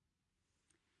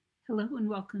Hello and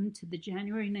welcome to the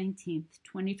January 19th,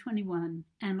 2021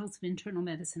 Annals of Internal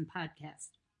Medicine podcast.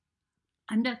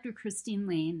 I'm Dr. Christine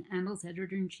Lane, Annals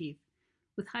Editor-in-Chief,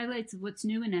 with highlights of what's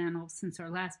new in Annals since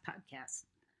our last podcast.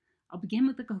 I'll begin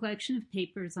with a collection of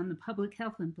papers on the public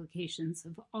health implications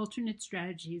of alternate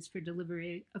strategies for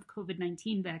delivery of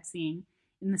COVID-19 vaccine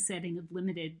in the setting of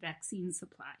limited vaccine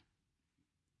supply.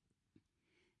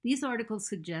 These articles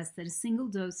suggest that a single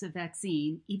dose of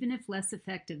vaccine, even if less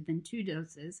effective than 2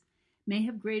 doses, may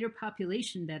have greater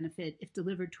population benefit if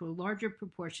delivered to a larger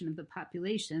proportion of the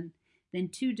population than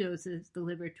 2 doses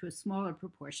delivered to a smaller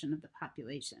proportion of the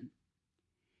population.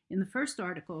 In the first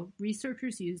article,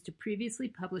 researchers used a previously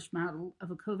published model of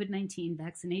a COVID-19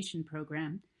 vaccination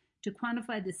program to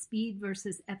quantify the speed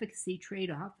versus efficacy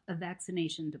trade-off of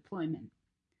vaccination deployment.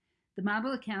 The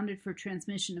model accounted for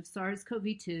transmission of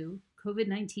SARS-CoV-2,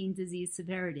 COVID-19 disease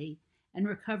severity, and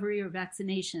recovery or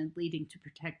vaccination leading to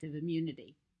protective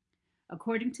immunity.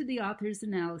 According to the authors'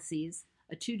 analyses,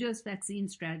 a 2-dose vaccine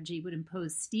strategy would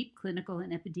impose steep clinical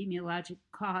and epidemiologic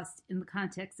costs in the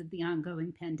context of the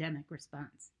ongoing pandemic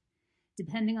response.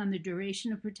 Depending on the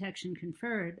duration of protection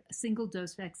conferred, a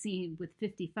single-dose vaccine with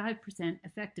 55%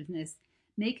 effectiveness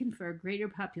may confer greater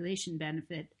population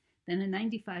benefit than a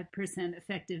 95%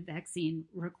 effective vaccine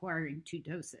requiring 2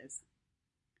 doses.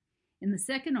 In the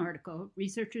second article,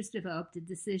 researchers developed a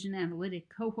decision analytic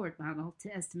cohort model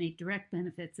to estimate direct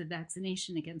benefits of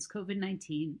vaccination against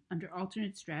COVID-19 under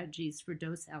alternate strategies for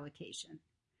dose allocation.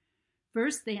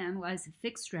 First, they analyzed a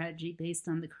fixed strategy based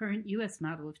on the current U.S.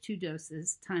 model of 2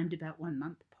 doses, timed about 1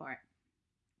 month apart.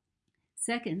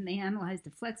 Second, they analyzed a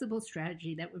flexible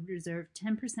strategy that would reserve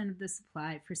 10% of the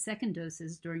supply for second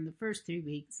doses during the first 3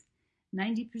 weeks,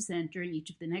 90% during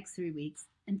each of the next 3 weeks,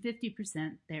 and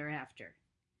 50% thereafter.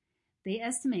 They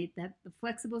estimate that the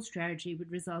flexible strategy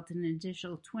would result in an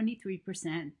additional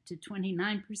 23% to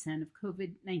 29% of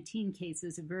COVID-19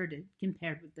 cases averted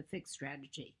compared with the fixed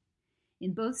strategy.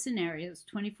 In both scenarios,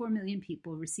 24 million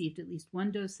people received at least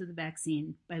 1 dose of the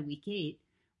vaccine by week 8,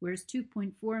 whereas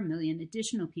 2.4 million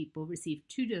additional people received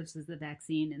 2 doses of the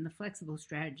vaccine in the flexible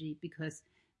strategy because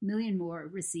a million more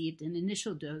received an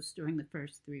initial dose during the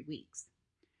first 3 weeks.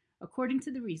 According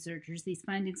to the researchers, these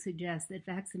findings suggest that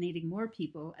vaccinating more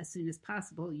people as soon as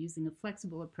possible using a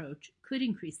flexible approach could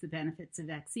increase the benefits of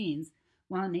vaccines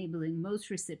while enabling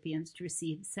most recipients to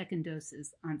receive second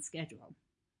doses on schedule.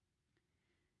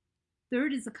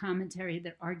 Third is a commentary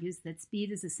that argues that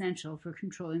speed is essential for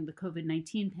controlling the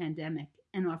COVID-19 pandemic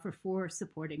and offer 4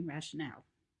 supporting rationale.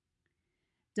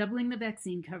 Doubling the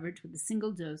vaccine coverage with a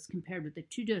single dose compared with a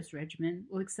 2-dose regimen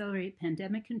will accelerate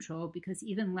pandemic control because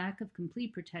even lack of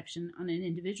complete protection on an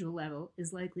individual level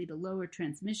is likely to lower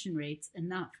transmission rates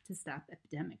enough to stop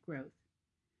epidemic growth.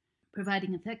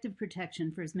 Providing effective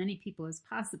protection for as many people as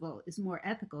possible is more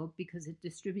ethical because it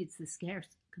distributes the scarce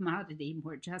commodity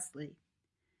more justly.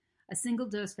 A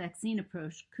single-dose vaccine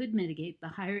approach could mitigate the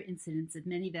higher incidence of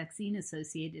many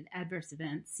vaccine-associated adverse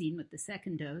events seen with the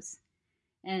second dose,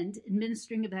 and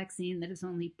administering a vaccine that is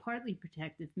only partly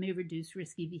protective may reduce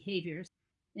risky behaviors.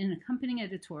 In an accompanying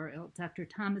editorial, Dr.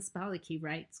 Thomas Balicky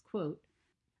writes, quote,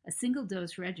 "A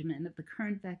single-dose regimen of the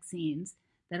current vaccines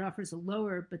that offers a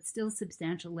lower but still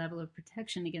substantial level of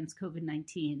protection against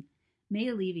COVID-19 may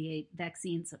alleviate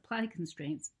vaccine supply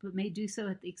constraints, but may do so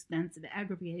at the expense of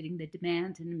aggravating the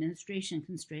demand and administration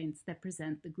constraints that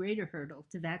present the greater hurdle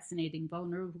to vaccinating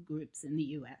vulnerable groups in the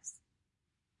U.S."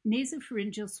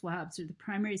 Nasopharyngeal swabs are the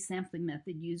primary sampling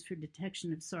method used for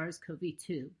detection of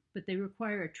SARS-CoV-2, but they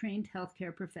require a trained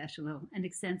healthcare professional and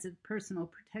extensive personal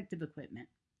protective equipment.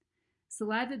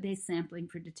 Saliva-based sampling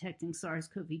for detecting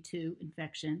SARS-CoV-2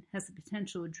 infection has the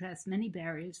potential to address many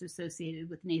barriers associated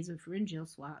with nasopharyngeal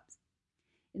swabs.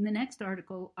 In the next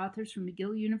article, authors from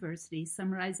McGill University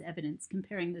summarize evidence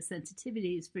comparing the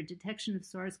sensitivities for detection of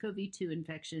SARS-CoV-2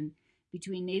 infection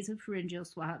between nasopharyngeal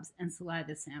swabs and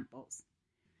saliva samples.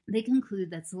 They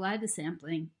conclude that saliva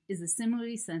sampling is a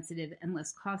similarly sensitive and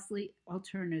less costly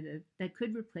alternative that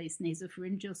could replace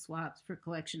nasopharyngeal swabs for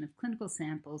collection of clinical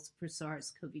samples for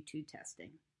SARS-CoV-2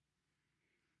 testing.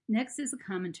 Next is a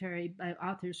commentary by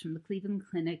authors from the Cleveland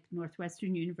Clinic,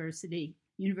 Northwestern University,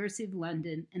 University of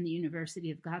London, and the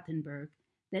University of Gothenburg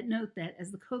that note that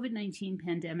as the COVID-19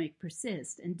 pandemic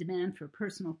persists and demand for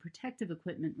personal protective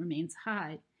equipment remains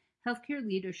high, healthcare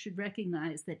leaders should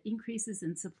recognize that increases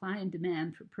in supply and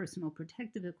demand for personal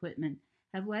protective equipment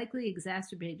have likely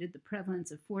exacerbated the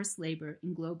prevalence of forced labor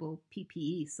in global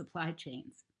PPE supply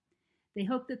chains. They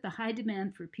hope that the high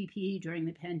demand for PPE during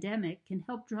the pandemic can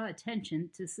help draw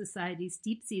attention to society's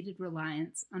deep-seated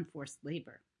reliance on forced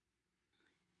labor.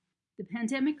 The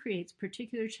pandemic creates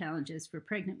particular challenges for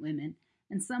pregnant women,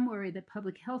 and some worry that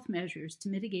public health measures to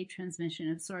mitigate transmission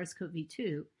of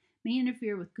SARS-CoV-2 may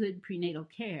interfere with good prenatal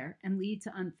care and lead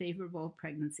to unfavorable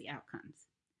pregnancy outcomes.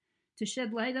 To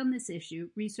shed light on this issue,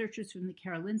 researchers from the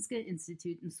Karolinska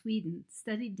Institute in Sweden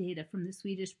studied data from the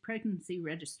Swedish Pregnancy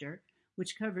Register,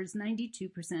 which covers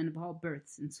 92% of all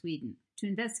births in Sweden, to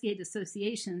investigate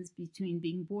associations between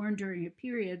being born during a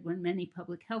period when many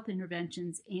public health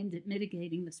interventions aimed at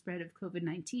mitigating the spread of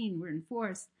COVID-19 were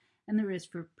enforced and the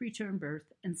risk for preterm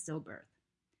birth and stillbirth.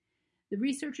 The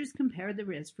researchers compared the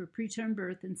risk for preterm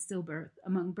birth and stillbirth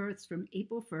among births from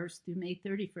April 1st through May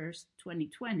 31st,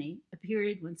 2020, a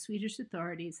period when Swedish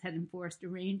authorities had enforced a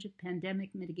range of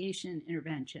pandemic mitigation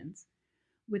interventions,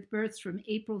 with births from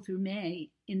April through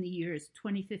May in the years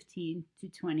 2015 to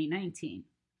 2019.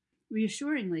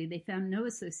 Reassuringly, they found no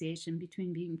association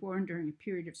between being born during a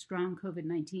period of strong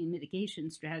COVID-19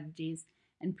 mitigation strategies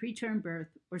and preterm birth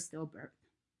or stillbirth.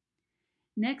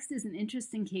 Next is an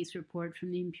interesting case report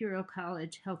from the Imperial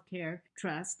College Healthcare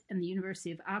Trust and the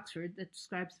University of Oxford that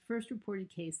describes the first reported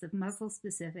case of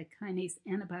muscle-specific kinase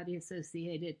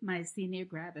antibody-associated myasthenia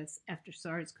gravis after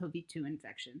SARS-CoV-2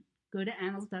 infection. Go to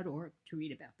annals.org to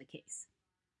read about the case.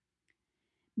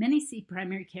 Many see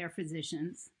primary care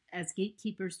physicians as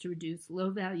gatekeepers to reduce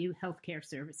low-value healthcare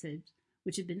services,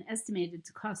 which have been estimated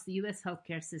to cost the U.S.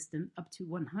 healthcare system up to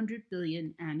 $100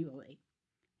 billion annually.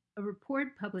 A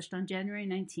report published on January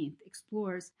 19th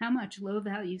explores how much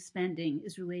low-value spending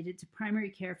is related to primary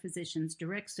care physicians'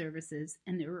 direct services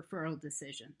and their referral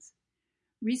decisions.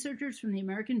 Researchers from the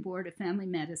American Board of Family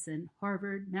Medicine,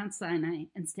 Harvard, Mount Sinai,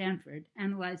 and Stanford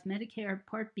analyzed Medicare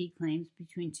Part B claims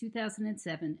between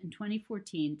 2007 and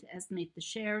 2014 to estimate the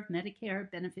share of Medicare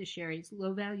beneficiaries'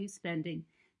 low-value spending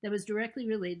that was directly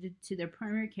related to their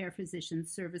primary care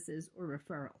physicians' services or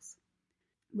referrals.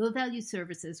 Low-value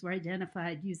services were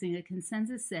identified using a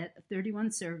consensus set of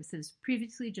 31 services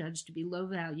previously judged to be low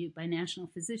value by national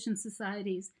physician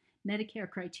societies, Medicare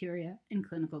criteria, and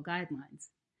clinical guidelines.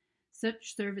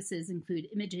 Such services include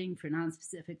imaging for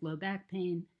nonspecific low back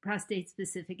pain,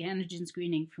 prostate-specific antigen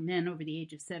screening for men over the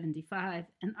age of 75,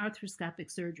 and arthroscopic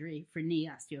surgery for knee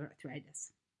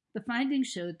osteoarthritis. The findings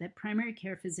showed that primary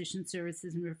care physician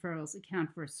services and referrals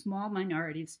account for a small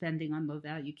minority of spending on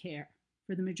low-value care.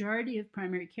 For the majority of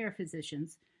primary care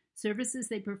physicians, services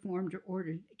they performed or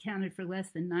ordered accounted for less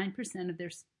than 9% of their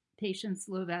patients'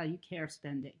 low-value care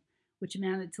spending, which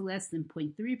amounted to less than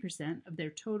 0.3% of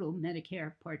their total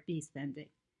Medicare Part B spending.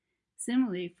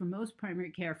 Similarly, for most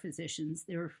primary care physicians,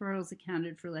 their referrals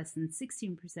accounted for less than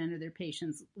 16% of their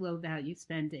patients' low-value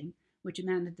spending, which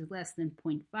amounted to less than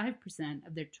 0.5%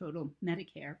 of their total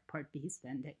Medicare Part B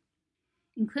spending.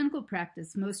 In clinical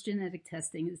practice, most genetic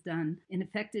testing is done in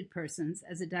affected persons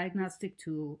as a diagnostic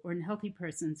tool or in healthy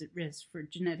persons at risk for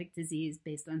genetic disease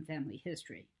based on family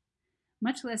history.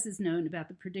 Much less is known about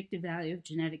the predictive value of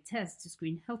genetic tests to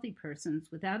screen healthy persons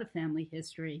without a family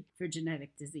history for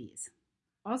genetic disease.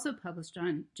 Also published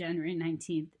on January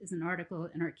 19th is an article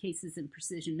in our Cases in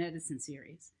Precision Medicine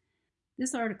series.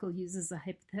 This article uses a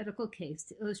hypothetical case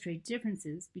to illustrate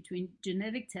differences between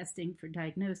genetic testing for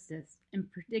diagnosis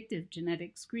and predictive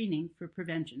genetic screening for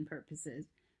prevention purposes,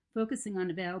 focusing on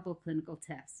available clinical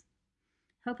tests.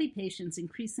 Healthy patients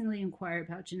increasingly inquire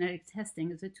about genetic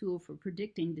testing as a tool for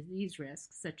predicting disease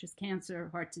risks such as cancer,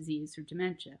 heart disease, or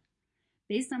dementia.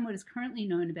 Based on what is currently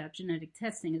known about genetic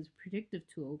testing as a predictive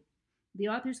tool, the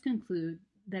authors conclude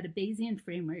that a Bayesian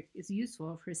framework is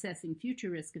useful for assessing future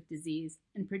risk of disease,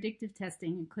 and predictive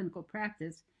testing in clinical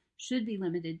practice should be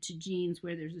limited to genes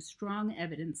where there's a strong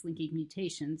evidence linking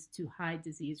mutations to high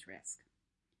disease risk.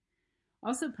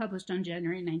 Also published on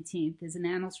January 19th is an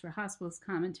Annals for Hospitals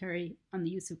commentary on the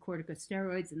use of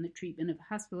corticosteroids in the treatment of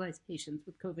hospitalized patients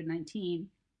with COVID-19,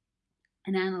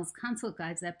 an Annals Consult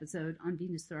Guides episode on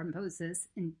venous thrombosis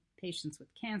in patients with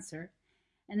cancer,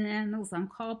 and an Annals On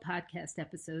Call podcast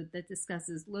episode that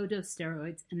discusses low-dose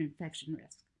steroids and infection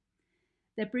risk.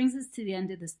 That brings us to the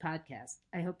end of this podcast.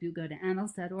 I hope you go to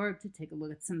annals.org to take a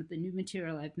look at some of the new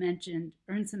material I've mentioned,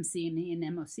 earn some CME and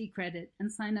MOC credit,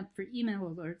 and sign up for email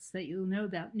alerts so that you'll know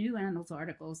about new Annals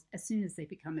articles as soon as they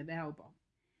become available.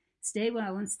 Stay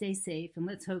well and stay safe, and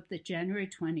let's hope that January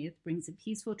 20th brings a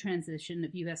peaceful transition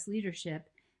of U.S. leadership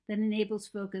that enables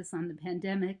focus on the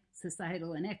pandemic,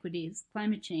 societal inequities,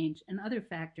 climate change, and other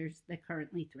factors that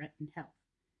currently threaten health.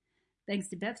 Thanks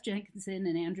to Beth Jenkinson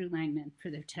and Andrew Langman for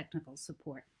their technical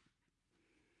support.